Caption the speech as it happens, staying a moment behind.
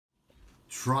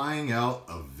Trying out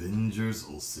Avengers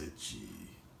Osechi.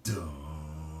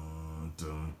 Dun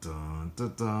dun dun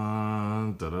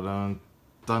dun dun dun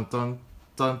dun dun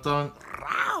dun dun.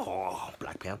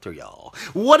 Black Panther, y'all.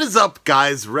 What is up,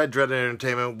 guys? Red Dread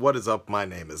Entertainment. What is up? My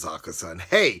name is Aka-san.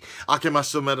 Hey,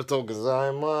 akemashite omedetou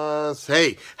gozaimasu.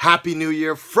 Hey, Happy New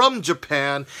Year from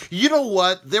Japan. You know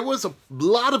what? There was a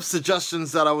lot of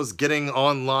suggestions that I was getting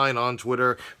online on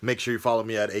Twitter. Make sure you follow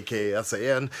me at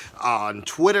AKSAN on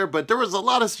Twitter. But there was a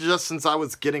lot of suggestions I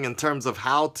was getting in terms of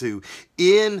how to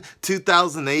end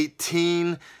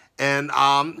 2018. And,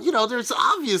 you know, there's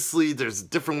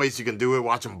different ways you can do it,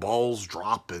 watching balls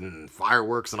drop and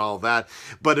fireworks and all that.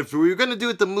 But if we were going to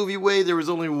do it the movie way, there was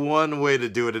only one way to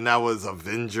do it, and that was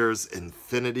Avengers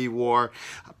Infinity War.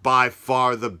 By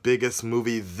far the biggest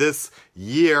movie this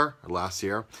year, or last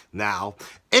year, now.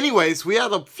 Anyways, we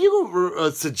had a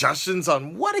few suggestions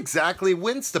on when's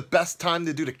the best time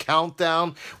to do the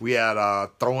countdown. We had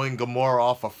throwing Gamora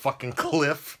off a fucking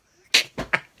cliff.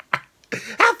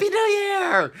 Happy New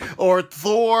Year! Or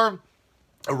Thor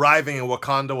arriving in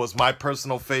Wakanda was my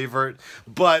personal favorite.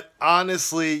 But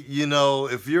honestly, you know,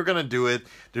 if you're going to do it,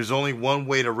 there's only one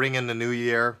way to ring in the new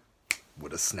year,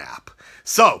 with a snap.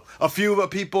 So, a few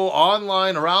people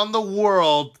online around the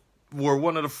world were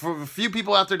one of the few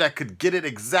people out there that could get it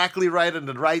exactly right and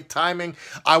the right timing.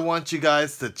 I want you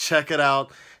guys to check it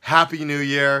out. Happy New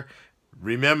Year.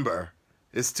 Remember,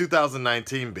 it's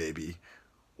 2019, baby.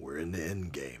 We're in the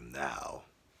end game now.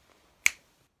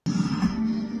 You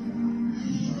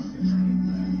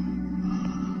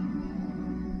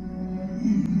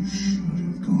should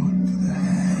have gone for the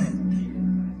head.